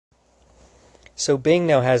So Bing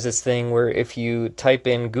now has this thing where if you type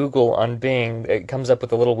in Google on Bing, it comes up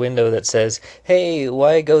with a little window that says, "Hey,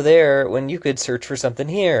 why go there when you could search for something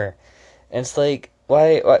here?" And it's like,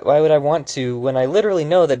 why would I want to when I literally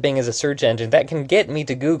know that Bing is a search engine that can get me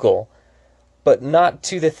to Google, but not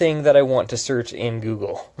to the thing that I want to search in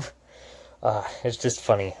Google? It's just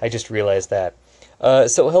funny. I just realized that.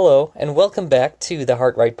 So hello, and welcome back to the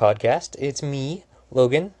Heartright podcast. It's me,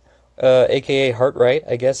 Logan, aka Heartright.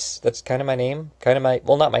 I guess that's kind of my name. Kind of my,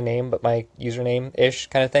 well, not my name, but my username-ish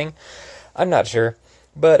kind of thing. I'm not sure.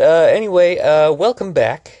 But anyway, welcome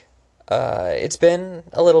back. It's been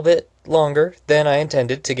a little bit longer than I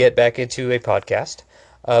intended to get back into a podcast.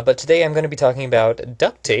 But today I'm going to be talking about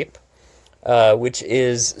duct tape, which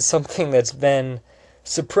is something that's been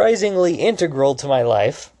surprisingly integral to my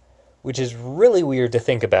life, which is really weird to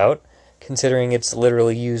think about, considering it's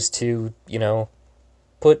literally used to,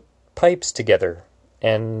 put pipes together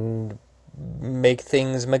and make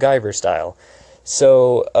things MacGyver style.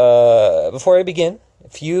 So, before I begin,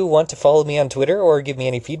 if you want to follow me on Twitter or give me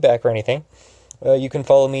any feedback or anything, you can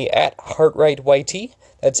follow me at HeartrightYT.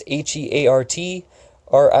 That's HeartRightYT.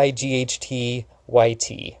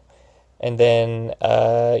 And then,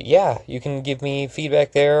 you can give me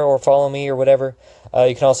feedback there or follow me or whatever.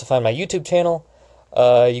 You can also find my YouTube channel.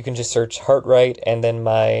 You can just search Heartright, and then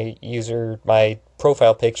my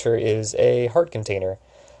profile picture is a heart container.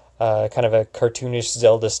 Kind of a cartoonish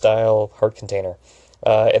Zelda-style heart container.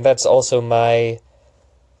 And that's also my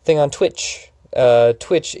thing on Twitch.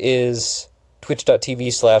 Twitch is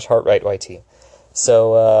twitch.tv/HeartrightYT.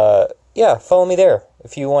 So, follow me there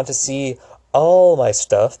if you want to see all my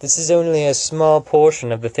stuff. This is only a small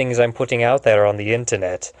portion of the things I'm putting out there on the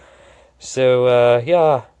internet. So,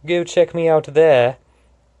 go check me out there.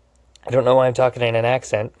 I don't know why I'm talking in an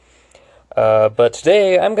accent. But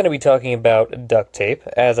today I'm going to be talking about duct tape,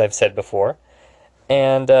 as I've said before.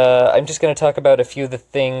 And I'm just going to talk about a few of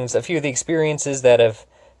the experiences that have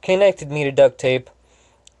connected me to duct tape.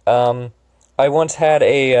 I once had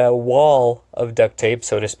a wall of duct tape,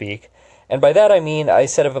 so to speak. And by that I mean I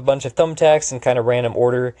set up a bunch of thumbtacks in kind of random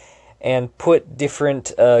order and put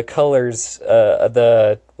different colors,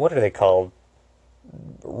 what are they called?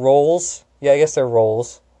 Rolls? Yeah, I guess they're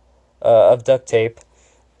rolls of duct tape.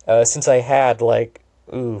 Since I had I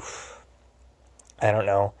don't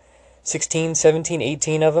know, 16, 17,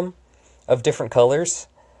 18 of them of different colors.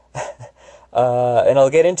 And I'll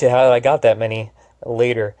get into how I got that many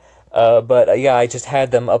later. But I just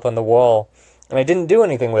had them up on the wall, and I didn't do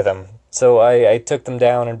anything with them. So I took them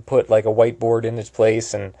down and put like a whiteboard in its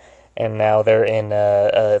place, and now they're in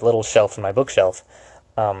a little shelf in my bookshelf.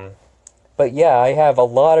 But yeah, I have a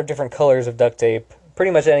lot of different colors of duct tape.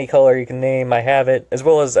 Pretty much any color you can name, I have it, as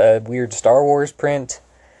well as a weird Star Wars print.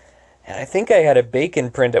 And I think I had a bacon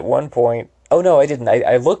print at one point. Oh no, I didn't.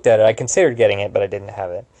 I looked at it. I considered getting it, but I didn't have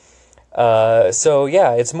it. So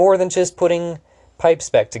yeah, it's more than just putting pipes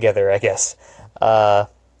back together, I guess.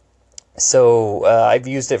 So I've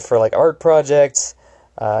used it for like art projects.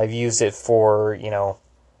 I've used it for,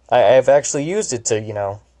 I've actually used it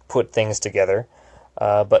to, put things together.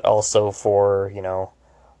 But also for,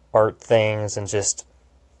 art things and just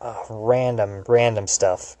random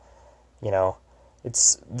stuff. I don't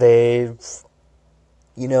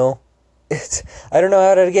know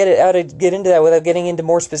how to get into that without getting into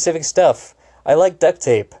more specific stuff. I like duct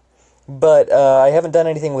tape, but I haven't done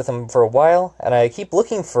anything with them for a while, and I keep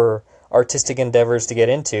looking for artistic endeavors to get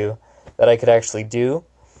into that I could actually do.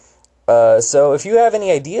 So if you have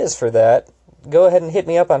any ideas for that, go ahead and hit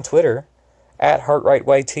me up on Twitter at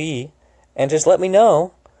HeartrightYT, and just let me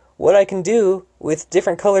know what I can do with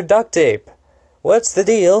different colored duct tape. What's the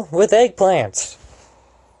deal with eggplants?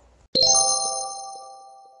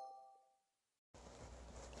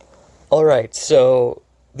 Alright, so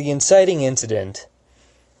the inciting incident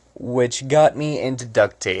which got me into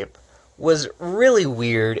duct tape was really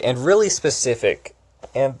weird and really specific,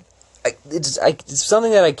 and it's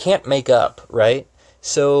something that I can't make up, right?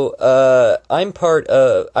 So,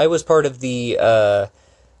 I was part of the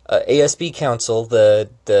ASB Council,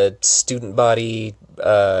 the student body.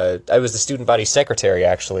 I was the student body secretary,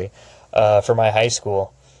 actually, for my high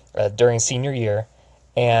school during senior year,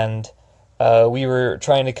 and we were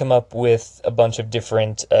trying to come up with a bunch of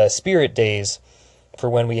different spirit days for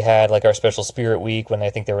when we had like our special spirit week, when I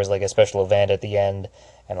think there was like a special event at the end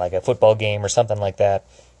and like a football game or something like that.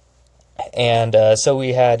 And so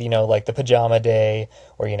we had, like the pajama day,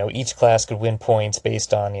 where, each class could win points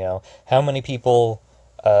based on, how many people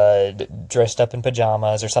dressed up in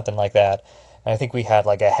pajamas or something like that. And I think we had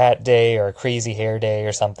like a hat day or a crazy hair day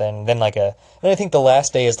or something. And then and I think the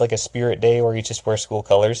last day is like a spirit day where you just wear school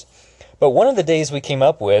colors. But one of the days we came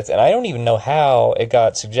up with, and I don't even know how it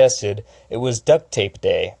got suggested, it was duct tape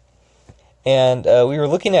day. And we were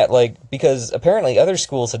looking at, like, because apparently other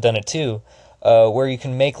schools had done it too, where you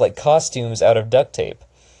can make, like, costumes out of duct tape.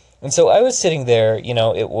 And so I was sitting there,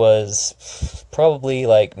 it was probably,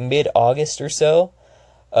 like, mid-August or so,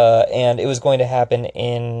 and it was going to happen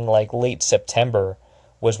in, like, late September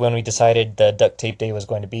was when we decided the duct tape day was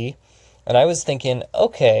going to be. And I was thinking,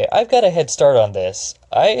 okay, I've got a head start on this.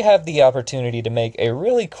 I have the opportunity to make a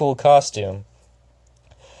really cool costume.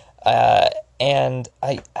 And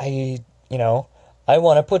I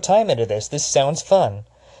want to put time into this. This sounds fun.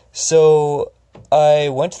 So I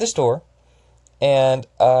went to the store and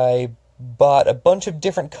I bought a bunch of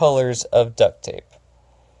different colors of duct tape.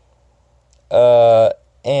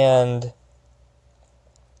 And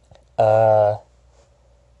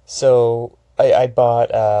so I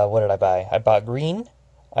bought, what did I buy? I bought green,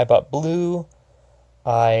 I bought blue,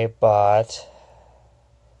 I bought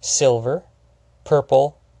silver,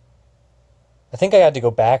 purple. I think I had to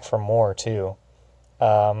go back for more too.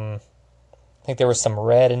 I think there was some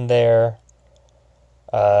red in there.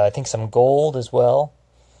 I think some gold as well.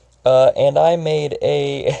 And I made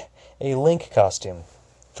a Link costume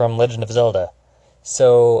from Legend of Zelda.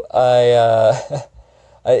 So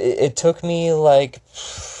it took me like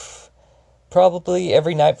probably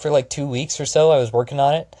every night for like 2 weeks or so. I was working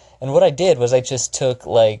on it, and what I did was I just took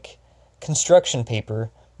like construction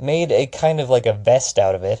paper, made a kind of like a vest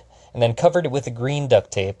out of it, and then covered it with a green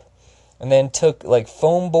duct tape, and then took like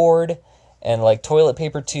foam board and like toilet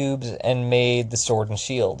paper tubes and made the sword and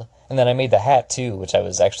shield. And then I made the hat too, which I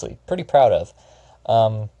was actually pretty proud of.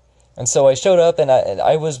 And so I showed up, and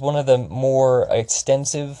I was one of the more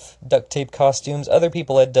extensive duct tape costumes. Other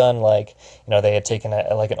people had done like, they had taken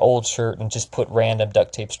like an old shirt and just put random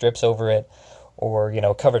duct tape strips over it, or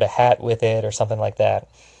covered a hat with it or something like that.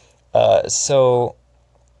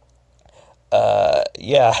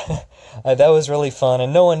 Yeah, that was really fun,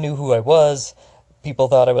 and no one knew who I was. People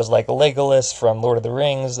thought I was like Legolas from Lord of the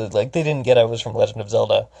Rings. Like, they didn't get I was from Legend of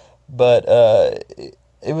Zelda. But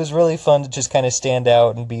it was really fun to just kind of stand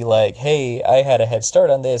out and be like, hey, I had a head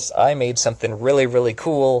start on this. I made something really, really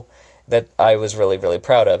cool that I was really, really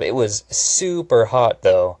proud of. It was super hot,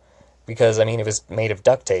 though, because, it was made of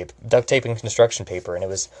duct tape and construction paper, and it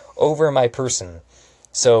was over my person.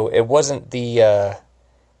 So it wasn't the,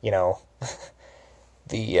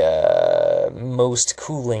 the most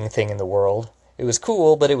cooling thing in the world. It was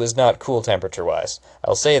cool, but it was not cool temperature-wise.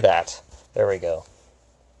 I'll say that. There we go.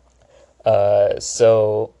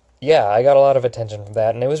 So, yeah, I got a lot of attention from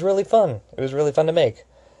that, and it was really fun. It was really fun to make.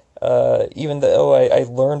 Even though I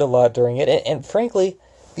learned a lot during it, and frankly,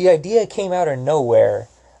 the idea came out of nowhere.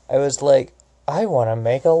 I was like, I want to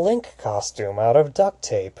make a Link costume out of duct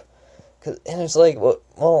tape. And it's like,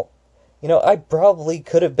 well, I probably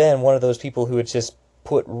could have been one of those people who would just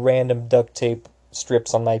put random duct tape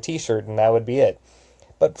strips on my t-shirt, and that would be it.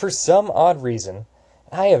 But for some odd reason,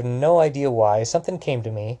 I have no idea why, something came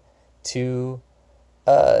to me to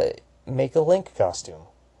make a Link costume.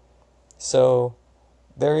 So,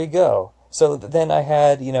 there you go. So then I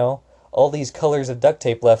had, all these colors of duct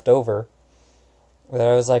tape left over that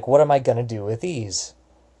I was like, what am I going to do with these?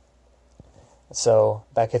 So,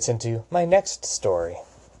 that gets into my next story.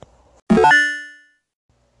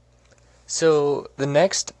 So, the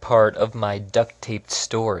next part of my duct taped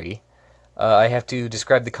story, I have to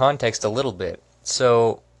describe the context a little bit.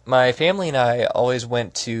 So, my family and I always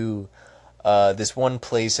went to this one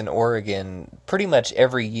place in Oregon pretty much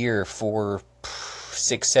every year for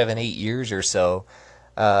 6, 7, 8 years or so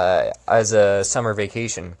as a summer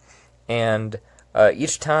vacation. And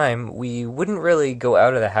each time we wouldn't really go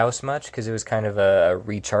out of the house much because it was kind of a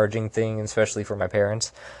recharging thing, especially for my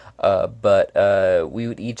parents. But we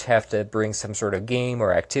would each have to bring some sort of game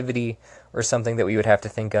or activity or something that we would have to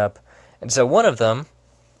think up. And so one of them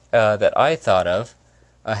that I thought of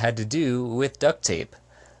had to do with duct tape.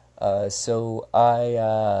 So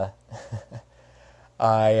I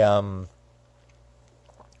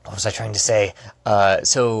what was I trying to say?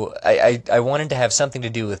 So I wanted to have something to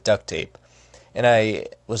do with duct tape. And I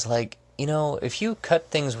was like, if you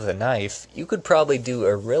cut things with a knife, you could probably do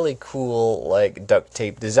a really cool, like, duct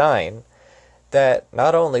tape design that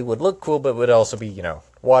not only would look cool, but would also be,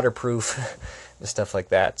 waterproof and stuff like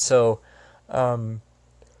that. So,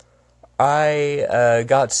 I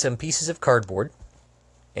got some pieces of cardboard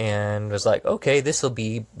and was like, okay, this will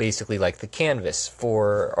be basically like the canvas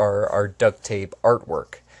for our duct tape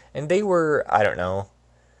artwork. And they were, I don't know,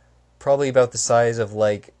 probably about the size of,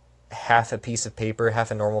 like, half a piece of paper,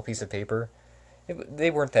 half a normal piece of paper. They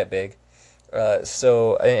weren't that big. But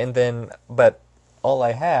all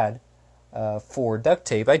I had for duct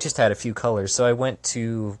tape, I just had a few colors, so I went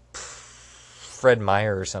to Fred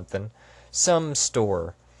Meyer or something, some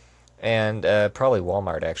store, and probably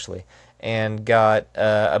Walmart actually, and got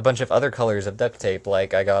a bunch of other colors of duct tape.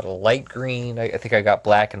 Like I got a light green, I think I got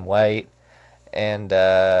black and white, and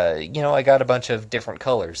I got a bunch of different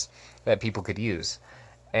colors that people could use,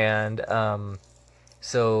 and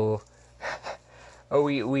so oh,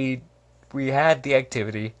 we had the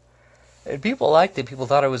activity, and people liked it. People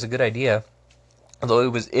thought it was a good idea.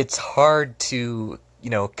 Although it's hard to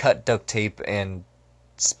cut duct tape and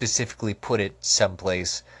specifically put it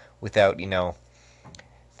someplace without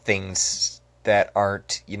things that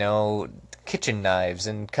aren't kitchen knives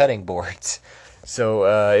and cutting boards.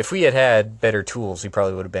 So if we had had better tools, we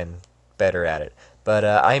probably would have been better at it. But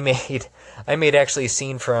I made actually a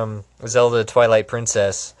scene from Zelda Twilight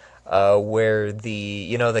Princess where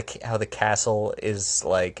the how the castle is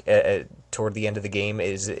like toward the end of the game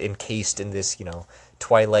is encased in this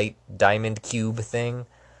Twilight diamond cube thing.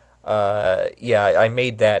 Yeah, I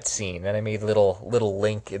made that scene, and I made little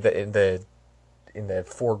Link in the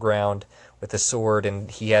foreground with a sword, and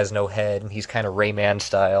he has no head, and he's kind of Rayman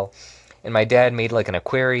style. And my dad made like an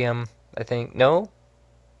aquarium, I think. No,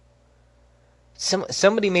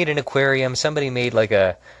 somebody made an aquarium. Somebody made like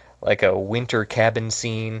a winter cabin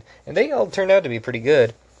scene, and they all turned out to be pretty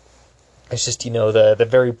good. It's just the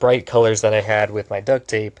very bright colors that I had with my duct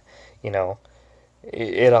tape, you know,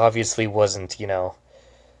 it obviously wasn't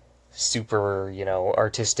super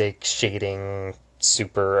artistic shading,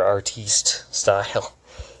 super artiste style.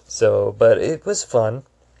 So, but it was fun,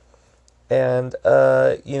 and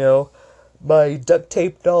my duct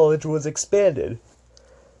tape knowledge was expanded.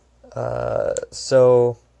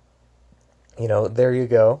 So there you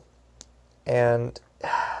go. And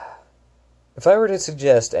if I were to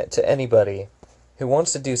suggest to anybody who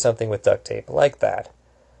wants to do something with duct tape like that,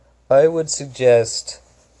 I would suggest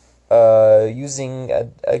using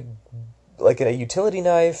a utility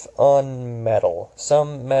knife on metal,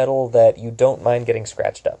 some metal that you don't mind getting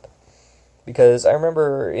scratched up. Because I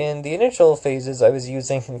remember in the initial phases, I was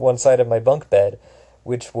using one side of my bunk bed,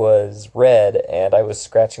 which was red, and I was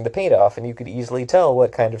scratching the paint off, and you could easily tell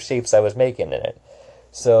what kind of shapes I was making in it.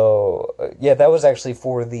 So yeah, that was actually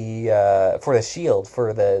for the shield,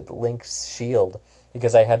 for the Link's shield,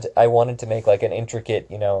 because I wanted to make like an intricate,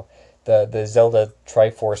 the Zelda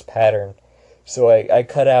Triforce pattern. So I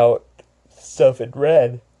cut out stuff in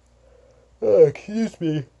red. Oh, excuse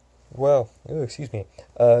me. Wow. Oh, excuse me.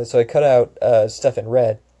 So I cut out stuff in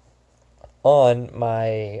red on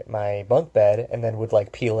my bunk bed, and then would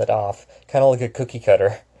like peel it off, kind of like a cookie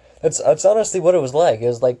cutter. That's honestly what it was like. It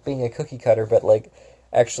was like being a cookie cutter, but like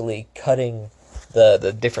actually cutting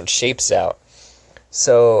the different shapes out.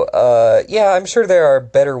 So yeah, I'm sure there are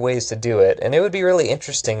better ways to do it, and it would be really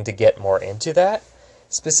interesting to get more into that,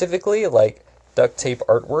 specifically like duct tape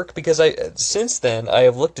artwork, because since then I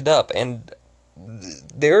have looked it up, and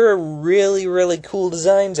there are really, really cool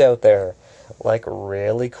designs out there. Like,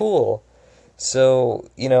 really cool. So,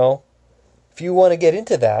 if you want to get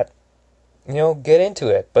into that, get into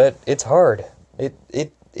it. But it's hard.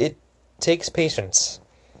 It takes patience.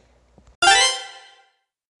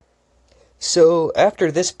 So,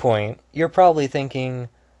 after this point, you're probably thinking,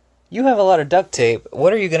 you have a lot of duct tape.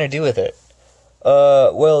 What are you going to do with it?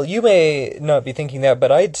 Well, you may not be thinking that,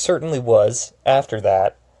 but I certainly was after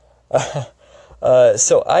that.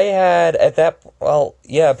 So I had at that, well,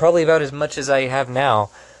 yeah, probably about as much as I have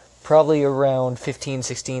now. Probably around 15,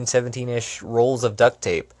 16, 17-ish rolls of duct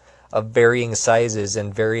tape of varying sizes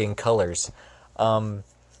and varying colors.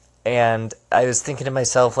 And I was thinking to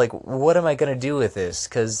myself, like, what am I going to do with this?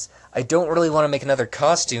 Because I don't really want to make another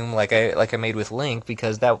costume like I made with Link,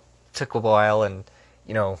 because that took a while, and,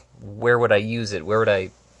 where would I use it? Where would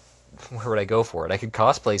I go for it? I could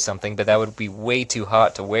cosplay something, but that would be way too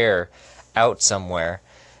hot to wear out somewhere.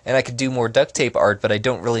 And I could do more duct tape art, but I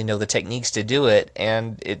don't really know the techniques to do it,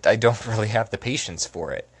 and I don't really have the patience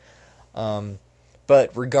for it.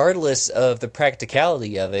 But regardless of the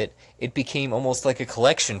practicality of it, it became almost like a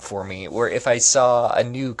collection for me, where if I saw a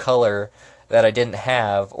new color that I didn't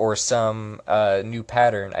have, or some new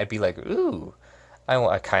pattern, I'd be like, ooh,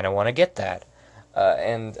 I kind of want to get that.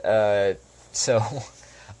 So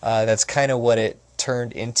that's kind of what it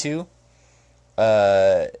turned into.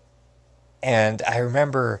 And I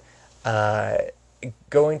remember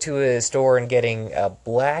going to a store and getting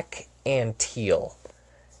black and teal.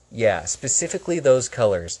 Yeah, specifically those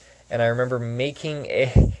colors. And I remember making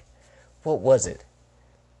a... What was it?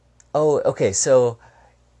 Oh, okay, so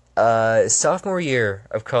sophomore year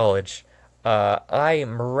of college, I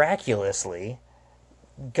miraculously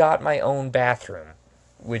got my own bathroom.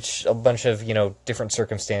 which a bunch of, different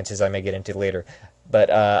circumstances I may get into later. But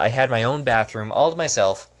I had my own bathroom all to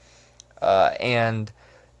myself, and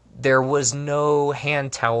there was no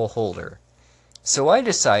hand towel holder. So I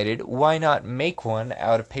decided, why not make one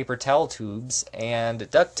out of paper towel tubes and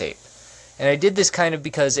duct tape? And I did this kind of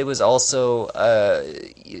because it was also,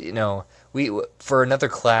 we for another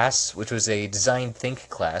class, which was a design think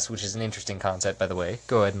class, which is an interesting concept, by the way.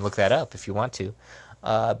 Go ahead and look that up if you want to.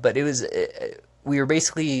 But it was, we were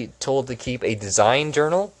basically told to keep a design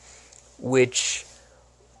journal, which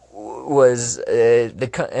was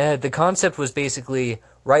the concept was basically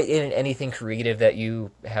write in anything creative that you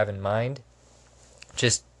have in mind.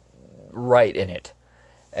 Just write in it,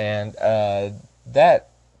 and that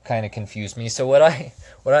kind of confused me. So what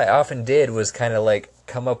I often did was kind of like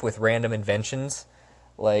come up with random inventions,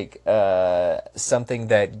 like something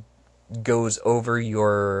that goes over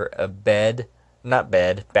your bathtub,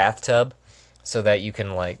 so that you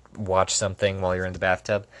can like watch something while you're in the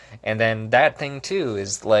bathtub. And then that thing too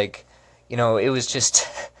is like, it was just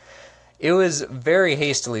it was very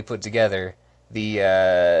hastily put together.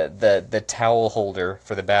 The towel holder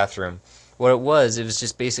for the bathroom. What it was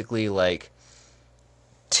just basically like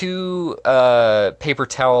two paper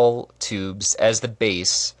towel tubes as the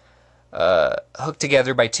base, hooked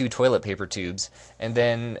together by two toilet paper tubes, and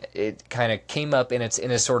then it kind of came up in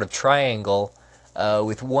a sort of triangle,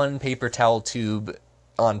 with one paper towel tube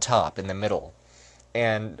on top in the middle.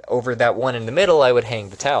 And over that one in the middle, I would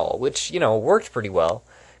hang the towel, which, worked pretty well,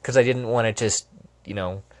 because I didn't want to just,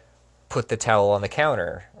 put the towel on the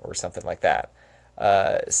counter or something like that.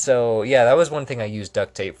 So yeah, that was one thing I used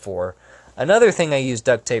duct tape for. Another thing I used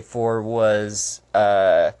duct tape for was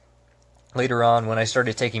later on when I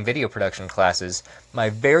started taking video production classes. My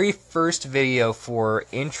very first video for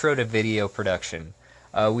Intro to Video Production.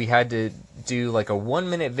 We had to do like a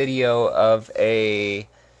 1-minute video of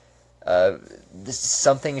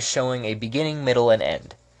something showing a beginning, middle, and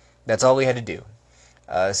end. That's all we had to do.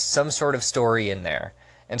 Some sort of story in there.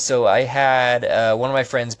 And so I had one of my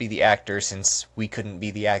friends be the actor, since we couldn't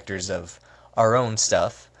be the actors of our own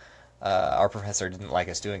stuff. Our professor didn't like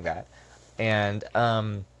us doing that. And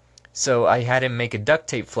so I had him make a duct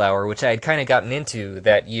tape flower, which I had kind of gotten into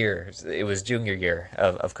that year. It was junior year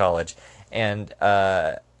of college. And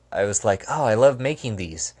I was like, oh, I love making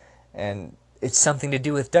these. And it's something to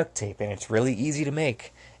do with duct tape, and it's really easy to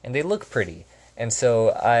make. And they look pretty. And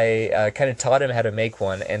so I kind of taught him how to make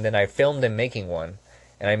one, and then I filmed him making one.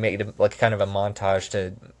 And I made like kind of a montage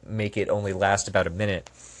to make it only last about a minute.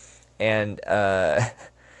 And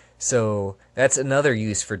so that's another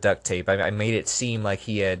use for duct tape. I made it seem like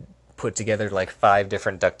he had put together like 5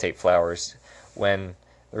 different duct tape flowers, when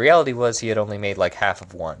the reality was he had only made like half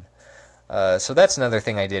of one. So that's another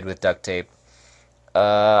thing I did with duct tape.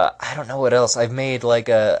 I don't know what else. I've made like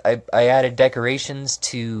I added decorations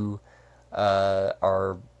to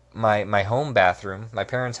my home bathroom, my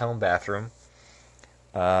parents' home bathroom.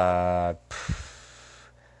 Oh,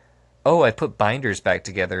 I put binders back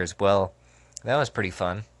together as well. That was pretty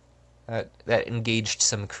fun. That engaged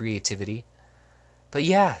some creativity. But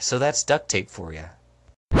yeah, so that's duct tape for you.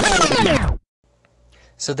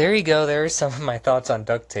 So there you go. There are some of my thoughts on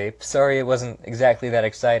duct tape. Sorry it wasn't exactly that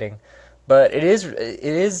exciting. But it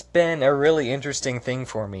has been a really interesting thing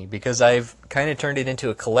for me, because I've kind of turned it into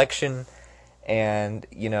a collection. And,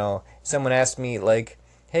 someone asked me, like,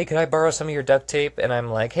 hey, could I borrow some of your duct tape? And I'm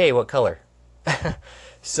like, hey, what color?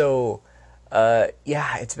 So,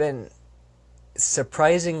 yeah, it's been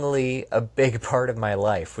surprisingly a big part of my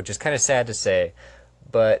life, which is kind of sad to say.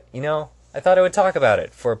 But, I thought I would talk about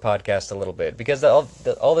it for a podcast a little bit, because all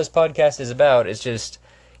this podcast is about is just,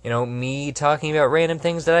 me talking about random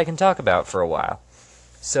things that I can talk about for a while.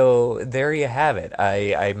 So, there you have it.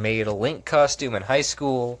 I made a Link costume in high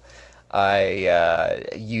school. I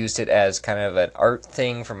used it as kind of an art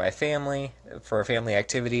thing for my family, for a family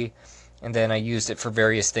activity, and then I used it for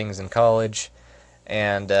various things in college,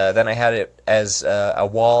 and then I had it as a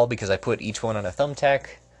wall, because I put each one on a thumbtack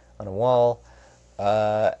on a wall,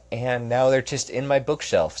 and now they're just in my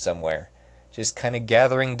bookshelf somewhere, just kind of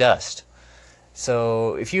gathering dust.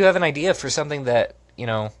 So if you have an idea for something that,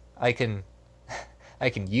 I can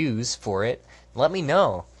use for it, let me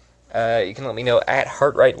know. You can let me know at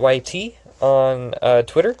HeartRightYT on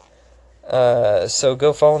Twitter. So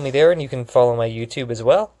go follow me there, and you can follow my YouTube as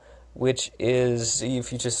well, which is,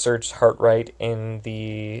 if you just search HeartRight in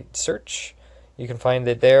the search, you can find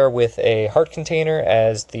it there with a heart container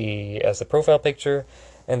as the profile picture.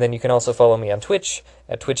 And then you can also follow me on Twitch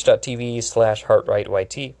at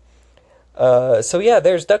twitch.tv/HeartRightYT. So yeah,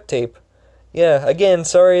 there's duct tape. Yeah, again,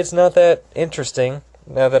 sorry it's not that interesting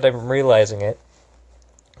now that I'm realizing it.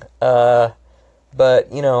 Uh, but,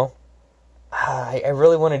 I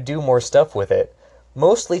really want to do more stuff with it.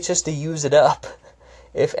 Mostly just to use it up,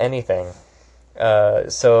 if anything.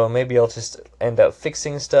 So maybe I'll just end up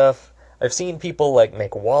fixing stuff. I've seen people like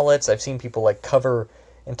make wallets. I've seen people like cover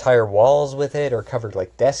entire walls with it or cover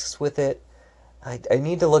like desks with it. I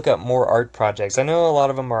need to look up more art projects. I know a lot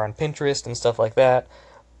of them are on Pinterest and stuff like that,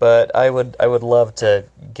 but I would love to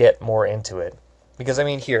get more into it. Because I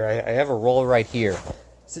mean, here I have a roll right here.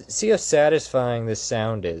 See how satisfying this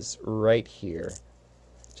sound is right here.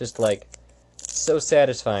 Just like so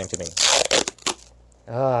satisfying to me.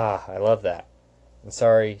 Ah, I love that. I'm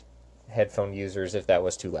sorry, headphone users, if that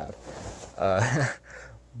was too loud. Uh,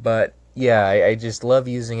 but yeah, I just love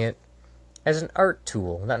using it as an art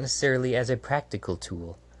tool, not necessarily as a practical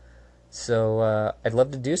tool. So I'd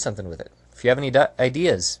love to do something with it. If you have any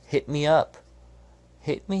ideas, hit me up.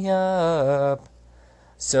 Hit me up.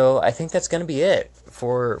 So I think that's going to be it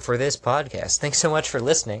for this podcast. Thanks so much for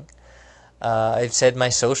listening. I've said my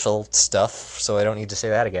social stuff, so I don't need to say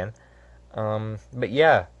that again. But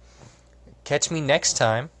yeah, catch me next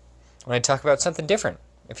time when I talk about something different.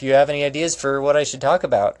 If you have any ideas for what I should talk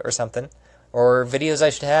about or something, or videos I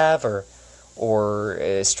should have,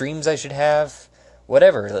 or streams I should have,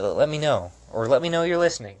 whatever, let me know. Or let me know you're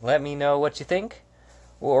listening. Let me know what you think,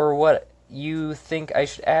 or what you think I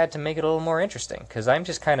should add to make it a little more interesting, because I'm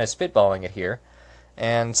just kind of spitballing it here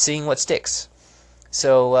and seeing what sticks.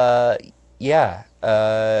 So, yeah,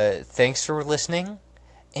 thanks for listening,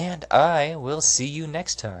 and I will see you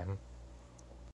next time.